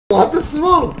Want the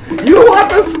smoke? You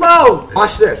want the smoke?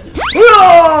 Watch this.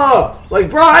 Like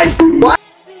Brian.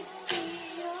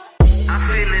 I'm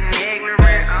feeling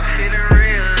ignorant. I'm feeling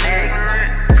real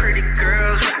ignorant. Pretty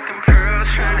girls rocking pearls,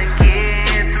 trying to get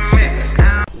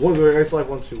intimate. Was it Ice Life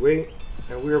 128?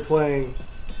 And we were playing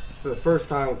for the first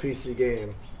time a PC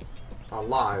game on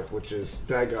live, which is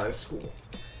Bad Guys School.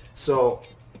 So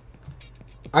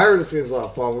I heard this game's a lot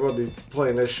of fun. We're gonna be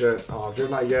playing this shit. If you're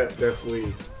not yet,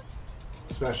 definitely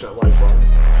smash that like button.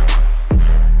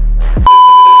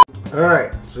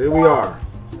 Alright, so here we are.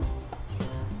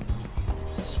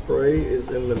 Spray is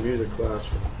in the music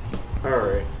classroom.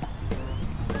 Alright.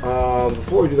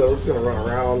 Before we do that, we're just gonna run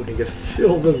around and get a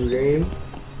feel of this game.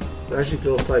 It actually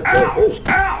feels type good.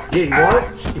 Oh!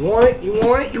 Yeah, you want it? You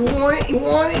want it? You want it? You want it? You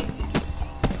want it?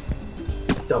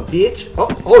 Dumb bitch.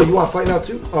 Oh, you want to fight now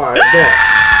too? Alright, bet.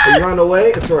 Are you running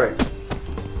away? It's alright.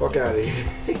 Fuck out of here.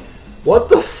 What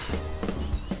the f?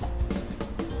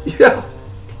 Yeah.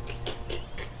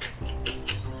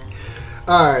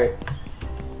 Alright.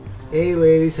 Hey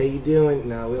ladies, how you doing?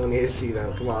 No, we don't need to see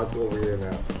them. Come on, let's go over here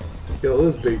now. Yo,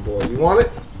 this big boy. You want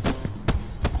it?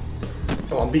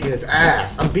 Oh, I'm beating his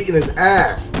ass. I'm beating his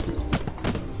ass.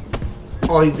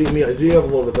 Oh, he's beating me up. He's beating me up a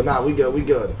little bit, but nah, we good. We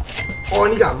good. Oh,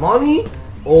 and he got money?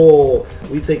 Oh,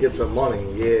 we taking some money.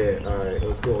 Yeah. Alright,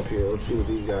 let's go up here. Let's see what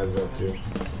these guys are up to.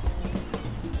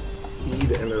 E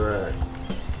to interact.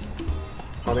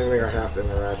 I don't even think I have to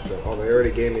interact with them. Oh, they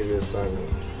already gave me the assignment.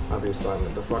 Not the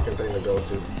assignment. The fucking thing to go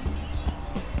to.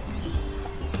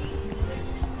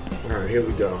 Alright, here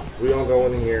we go. We don't go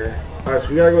in here. Alright, so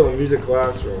we gotta go to the music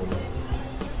classroom.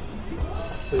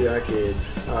 Yeah,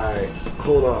 kids. Alright,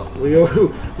 hold up. We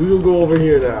will go over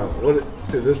here now. What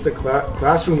is this? The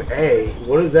classroom A?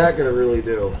 What is that gonna really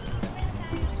do?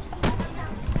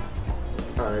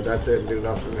 Alright, that didn't do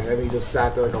nothing to him. He just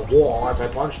sat there like a wall as I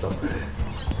punched him.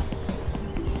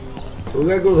 So we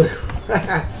gotta go to the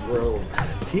classroom,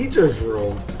 teacher's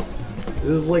room. This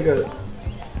is like a.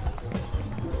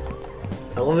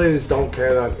 I love that they just don't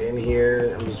care that I'm in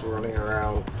here. I'm just running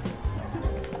around.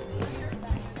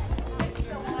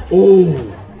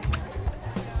 Ooh.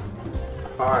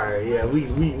 Alright, yeah, we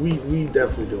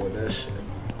definitely doing that shit.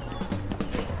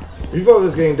 If you fuck with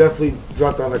this game, definitely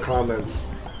drop down in the comments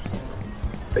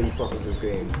that you fuck with this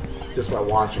game. Just by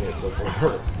watching it so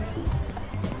far.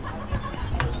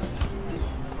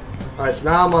 Alright, so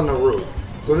now I'm on the roof.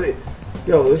 So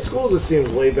yo, this school just seems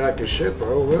laid back as shit,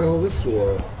 bro. Where the hell is this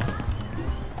school at?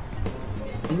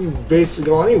 You can basically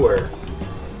go anywhere.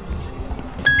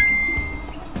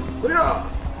 Yeah.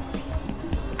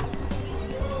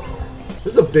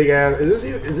 This is a big ass.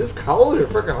 Is this college or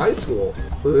freaking high school?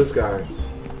 Look at this guy.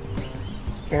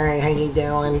 Alright, how you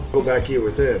doing? Go back here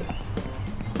with him.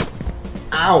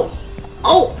 Ow!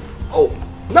 Oh! Oh!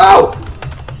 No!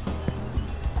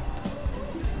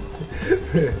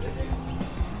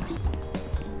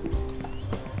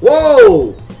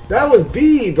 Whoa! That was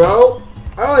B, bro.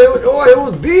 Oh, it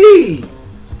was B.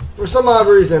 For some odd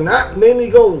reason, that made me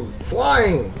go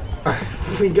flying.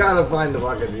 We gotta find the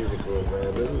fucking music room,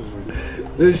 man.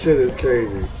 This shit is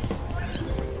crazy.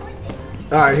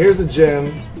 Alright, here's the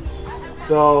gym.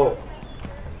 So,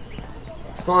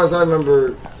 as far as I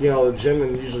remember, you know, the gym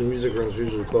and usually music rooms are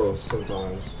usually closed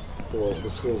sometimes. Well, the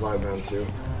schools I've been to.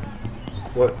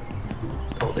 What?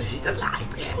 Oh, this is the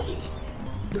library.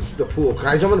 This is the pool. Can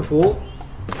I jump in the pool?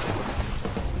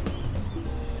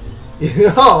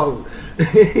 Yo!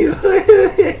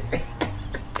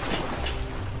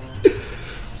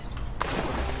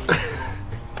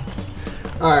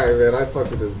 Alright, man, I fuck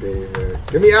with this game, man.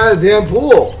 Get me out of the damn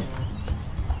pool!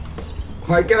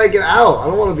 Why can't I get out? I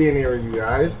don't want to be in here with you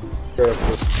guys.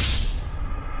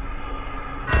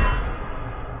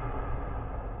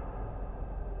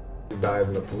 Died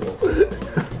in the pool.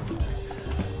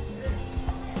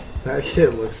 That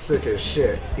kid looks sick as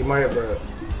shit. He might have a...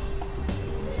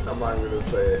 I'm not even gonna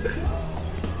say it.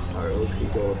 Alright, let's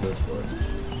keep going with this one.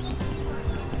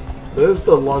 This is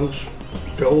the lunch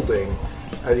building.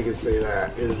 As you can say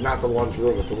that. It is not the lunch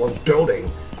room, it's a lunch building.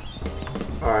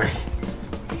 Alright.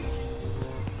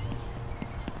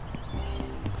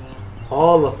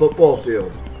 Oh, the football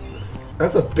field.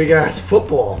 That's a big ass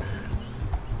football.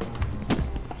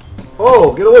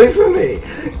 Oh, get away from me!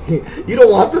 You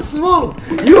don't want the smoke!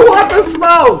 You don't want the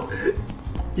smoke!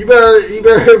 You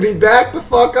better be back the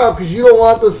fuck up, because you don't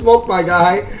want the smoke, my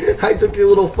guy. I took your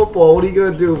little football. What are you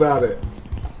gonna do about it?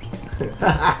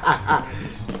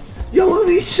 Yo, look at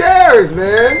these chairs,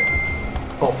 man!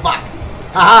 Oh, fuck!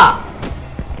 Haha!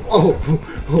 Oh!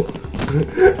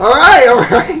 Alright,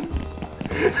 alright!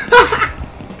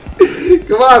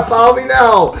 Come on, follow me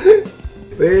now!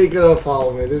 They ain't gonna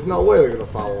follow me. There's no way they're gonna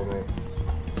follow me.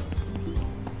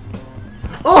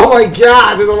 Oh my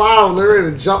god, there's a lot of them. They're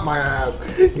ready to jump my ass.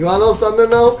 You wanna know something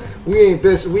though? We ain't a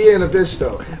bitch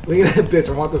though. We ain't a bitch.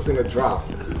 I want this thing to drop.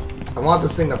 I want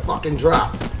this thing to fucking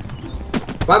drop.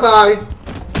 Bye bye.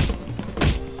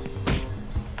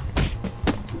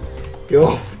 Get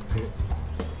off.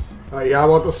 Alright, y'all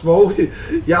want the smoke?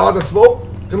 Y'all want the smoke?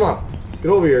 Come on.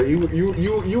 Get over here.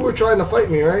 You were trying to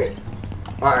fight me, right?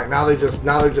 Alright, now they're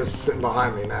just sitting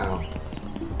behind me now.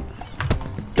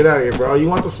 Get out of here, bro. You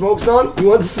want the smoke, son? You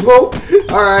want the smoke?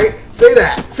 Alright. Say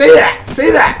that. Say that. Say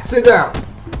that. Sit down.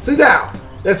 Sit down.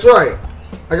 That's right.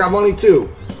 I got money too.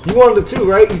 You wanted the two,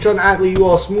 right? You trying to act like you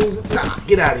all smooth? Nah,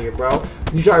 get out of here, bro.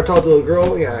 You trying to talk to a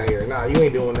girl? Get out of here. Nah, you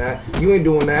ain't doing that. You ain't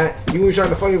doing that. You ain't trying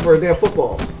to fight for a damn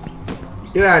football.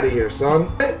 Get out of here,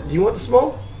 son. Do you want the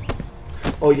smoke?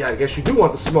 Oh, yeah, I guess you do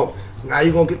want the smoke. So now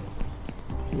you gonna get...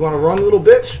 You want to run, little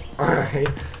bitch? Alright.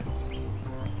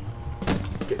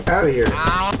 Get out of here.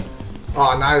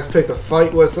 Oh, now I just picked a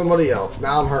fight with somebody else.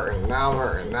 Now I'm hurting. Now I'm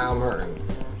hurting. Now I'm hurting.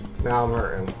 Now I'm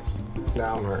hurting.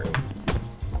 Now I'm hurting.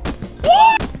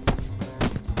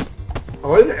 I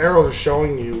like the arrows are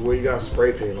showing you where you got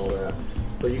spray paint and all that.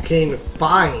 But you can't even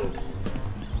find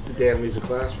the damn music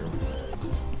classroom.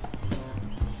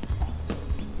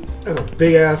 That's a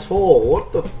big ass hole.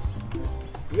 What the...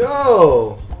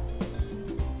 Yo!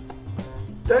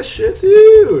 That shit's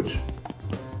huge!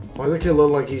 Why does the kid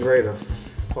look like he's ready to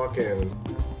fucking...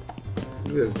 Look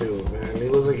at this dude, man. He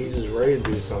looks like he's just ready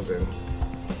to do something.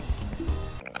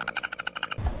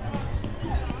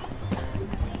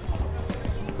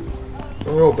 I'm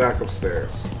gonna go back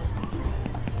upstairs.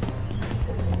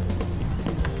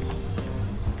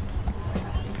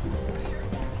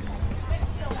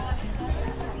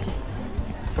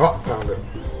 Oh, found it.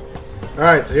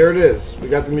 Alright, so here it is. We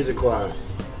got the music class.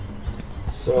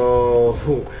 So,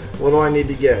 what do I need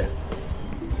to get?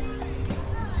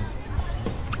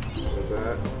 What is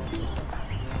that?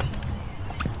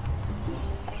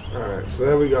 Alright, so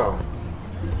there we go.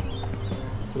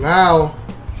 So now,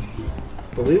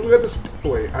 I believe we got this.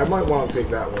 Wait, I might want to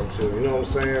take that one too. You know what I'm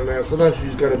saying, man? Sometimes you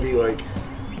just gotta be like,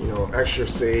 you know, extra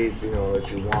safe, you know,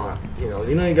 that you want. You know,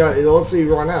 you got, let's say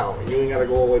you run out. You ain't gotta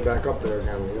go all the way back up there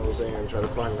again. You know what I'm saying? And try to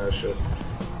find that shit.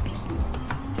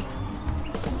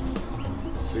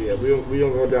 So yeah, we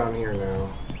don't go down here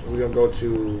now. We're gonna go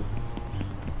to,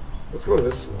 let's go to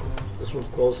this one. This one's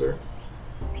closer.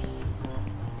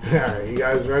 Alright, you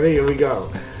guys ready? Here we go.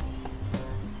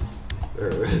 There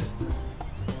it is.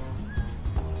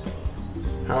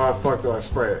 How the fuck do I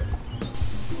spray it?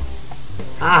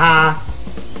 Haha!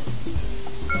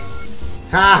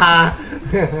 Haha!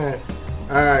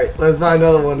 Alright, let's buy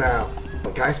another one now.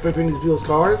 Can I spray paint these people's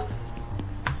cars?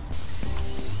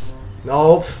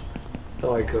 Nope.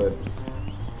 Oh, I could.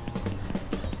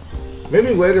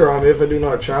 Maybe later on, if I do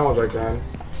another challenge, I can.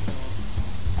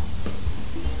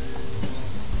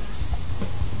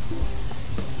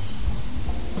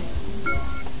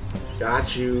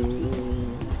 Got you.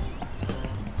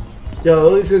 Yo,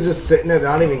 at least they're just sitting there.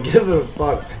 I don't even give it a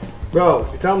fuck.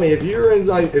 Bro, tell me, if you were in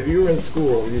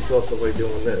school and you saw somebody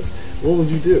doing this, what would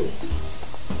you do?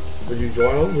 Would you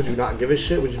join them? Would you not give a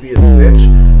shit? Would you be a snitch?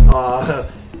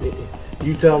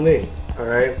 You tell me. All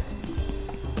right.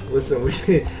 Listen, we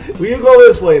can go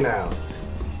this way now.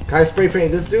 Can I spray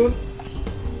paint this dude?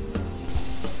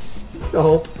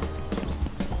 No.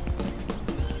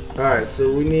 All right,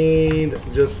 so we need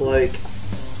just like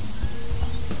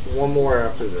one more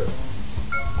after this.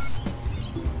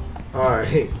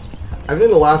 Alright, I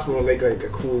think the last one will make like a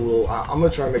cool little, I'm gonna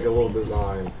try and make a little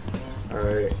design.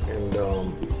 Alright, and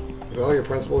is that like a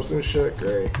principal or some shit?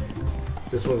 Great.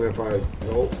 This one's gonna probably,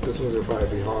 nope, this one's gonna probably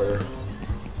be harder.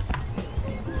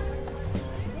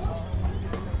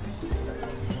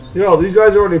 Yo, these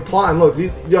guys are already plotting. Look,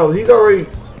 he's already,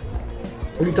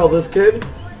 we can tell this kid,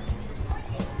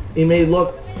 he may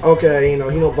look, okay, you know,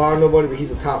 he don't bother nobody, but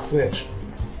he's a top snitch.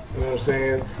 You know what I'm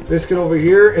saying? This kid over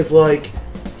here is like,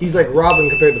 he's like Robin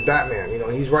compared to Batman. You know,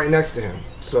 he's right next to him.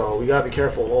 So we gotta be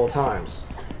careful at all times.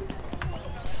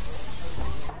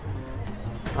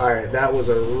 Alright, that was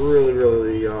a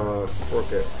really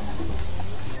crooked.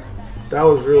 That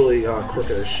was really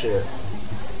crooked as shit.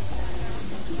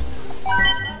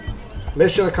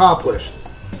 Mission accomplished.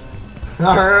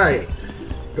 Alright.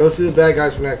 Go see the bad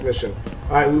guys for next mission.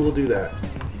 Alright, we will do that.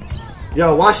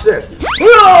 Yo, watch this.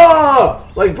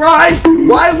 Like, Brian,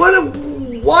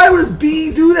 why would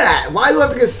B do that? Why do I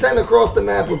have to get sent across the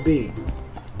map with B?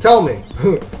 Tell me.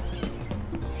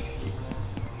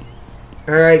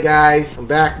 Alright, guys. I'm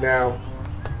back now.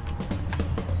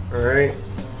 Alright.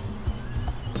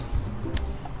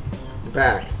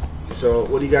 back. So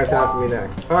what do you guys have for me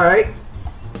next? Alright.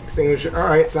 Extinguisher.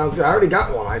 Alright, sounds good. I already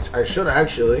got one. I should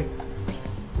actually.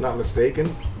 Not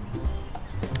mistaken.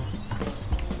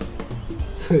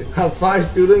 Have 5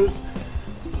 students.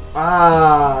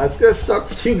 It's gonna suck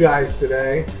for you guys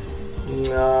today.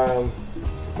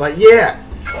 But yeah.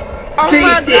 Oh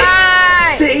Taste it!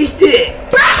 Taste it!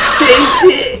 Taste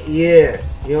it! Yeah.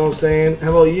 You know what I'm saying? How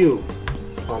about you?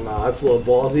 Oh no, that's a little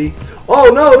ballsy. Oh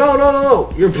no, no, no, no,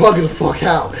 no! You're bugging the fuck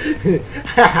out.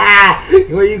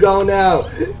 Where you going now?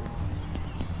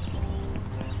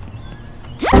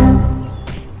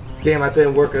 Damn, that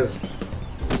didn't work as...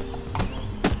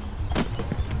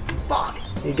 Fuck!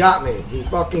 He got me. He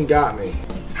fucking got me.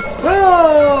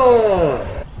 Ah!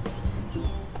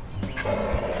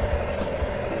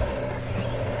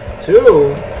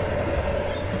 2?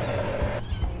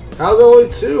 How's it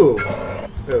only 2?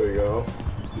 There we go.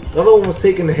 The other one was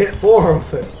taking the hit for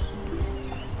him.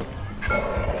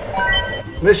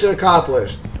 Mission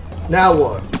accomplished. Now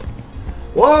what?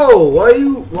 Whoa! Why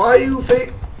are you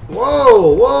fake?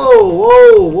 Whoa! Whoa!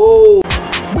 Whoa! Whoa!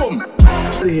 Boom!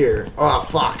 Out of here. Oh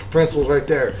fuck! Principal's right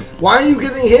there. Why are you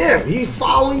getting him? He's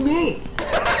following me.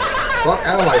 Fuck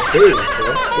out of my face,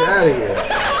 bro. Get out of here.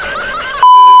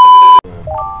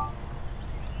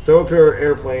 Throw up your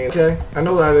airplane. Okay, I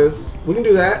know what that is. We can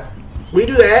do that. We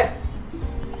can do that.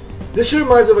 This shit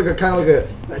reminds me of like a kind of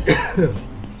like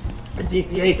a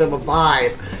GTA type of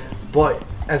vibe, but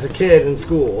as a kid in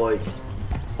school, like,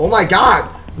 oh my god,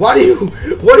 what do you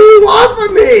want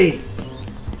from me?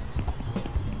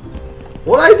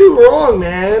 What I do wrong,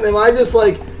 man? Am I just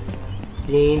like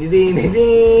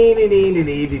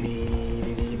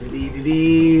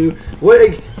what,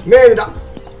 man?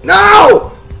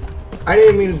 No! I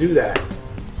didn't mean to do that.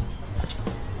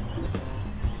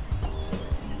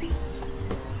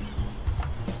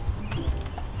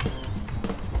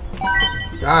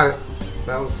 Got it.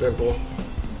 That was simple.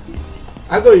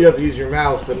 I thought you have to use your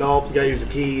mouse, but nope, you gotta use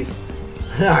the keys.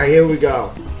 Alright, here we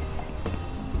go.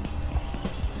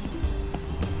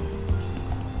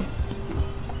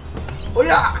 Oh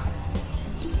yeah!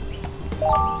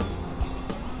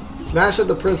 Smash up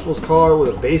the principal's car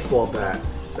with a baseball bat.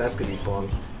 That's gonna be fun.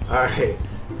 Alright.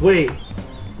 Wait.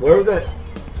 Where was that?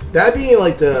 That'd be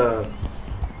like the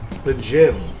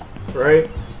gym, right?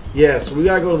 Yeah, so we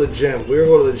gotta go to the gym. We're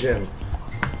gonna go to the gym.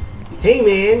 Hey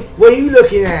man, what are you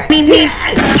looking at? Give me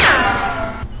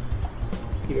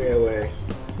away.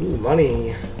 Ooh,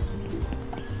 money.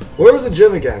 Where was the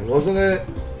gym again? Wasn't the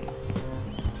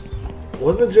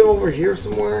gym over here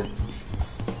somewhere?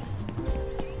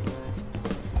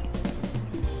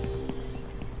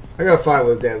 I gotta find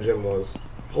where the damn gym was.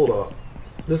 Hold up.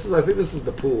 I think this is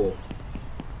the pool.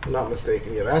 If I'm not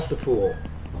mistaken. Yeah, that's the pool.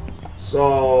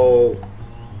 So,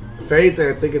 if anything,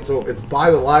 I think it's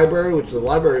by the library, which the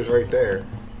library is right there.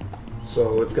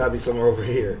 So it's gotta be somewhere over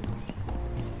here.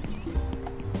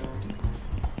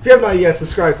 If you have not yet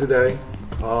subscribed today,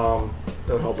 that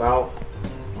would help out.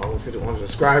 Let's get to 100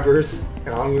 subscribers, and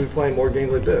I'm gonna be playing more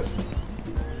games like this.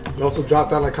 And also drop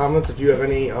down in the comments if you have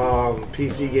any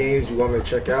PC games you want me to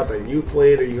check out that you've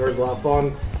played or you heard is a lot of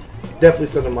fun. Definitely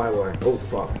send them my way. Oh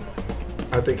fuck!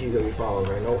 I think he's gonna be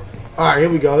following me. Nope. All right, here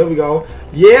we go. Here we go.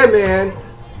 Yeah, man.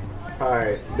 All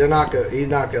right, they're not gonna. He's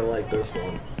not gonna like this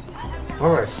one.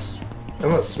 All right, I'm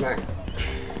gonna smack.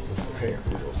 Here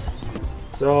he goes.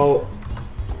 So,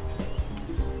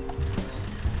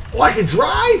 oh, I can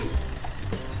drive.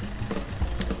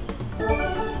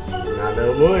 Not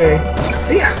no more.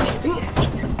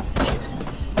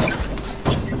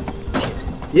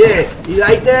 Yeah, you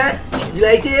like that? You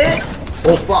like that?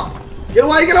 Oh fuck! Get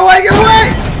away! Get away! Get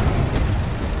away!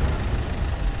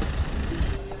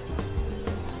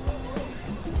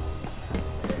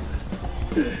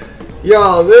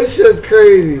 Yo, this shit's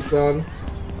crazy, son.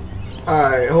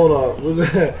 Alright, hold on.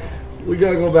 We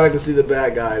gotta go back to see the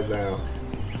bad guys now.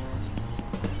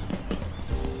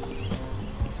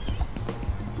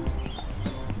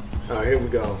 Alright, here we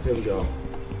go. Here we go.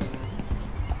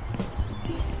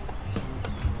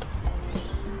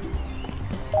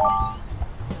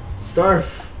 Start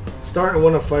and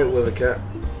win a fight with a cat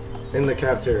in the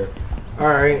cafeteria.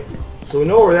 Alright, so we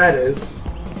know where that is.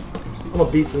 I'm gonna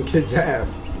beat some kid's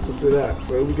ass. Let's just do that.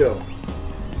 So here we go.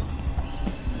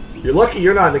 You're lucky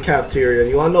you're not in the cafeteria.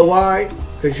 You wanna know why?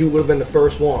 Because you would have been the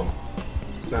first one.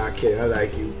 Nah, kid, I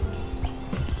like you.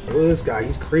 Look at this guy.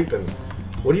 He's creeping.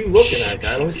 What are you looking at,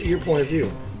 guy? Let me see your point of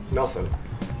view. Nothing.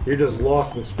 You're just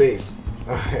lost in space.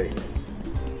 Alright.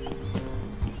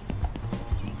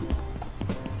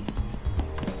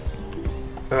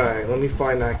 Alright, let me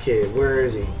find that kid. Where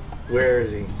is he? Where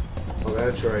is he? Oh,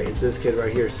 that's right. It's this kid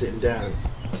right here sitting down.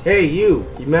 Hey, you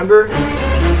remember? Did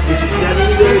you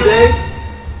 70 the other day?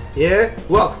 Yeah?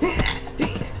 Well,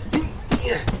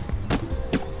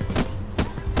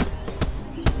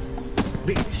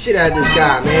 beat the shit out of this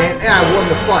guy, man. And I won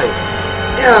the fight.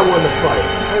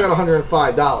 I got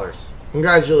 $105.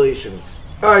 Congratulations.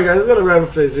 Alright guys, this is going to wrap up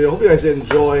for today's video. Hope you guys did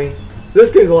enjoy.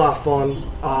 This game's a lot of fun.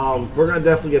 We're going to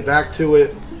definitely get back to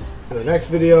it in the next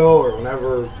video or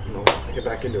whenever, you know, I get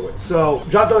back into it. So,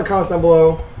 drop down the comments down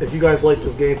below if you guys like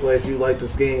this gameplay, if you like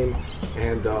this game.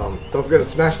 And don't forget to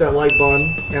smash that like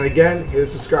button. And again, hit the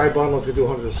subscribe button. Let's get to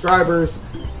 100 subscribers.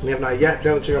 If you have not yet,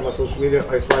 don't check out my social media,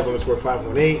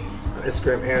 IceLive_518 on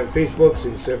Instagram and Facebook, so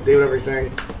you can stay up to date with everything.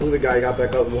 Look at the guy who got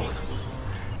back up and walked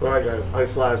away. Alright guys,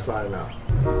 IceLive signing out.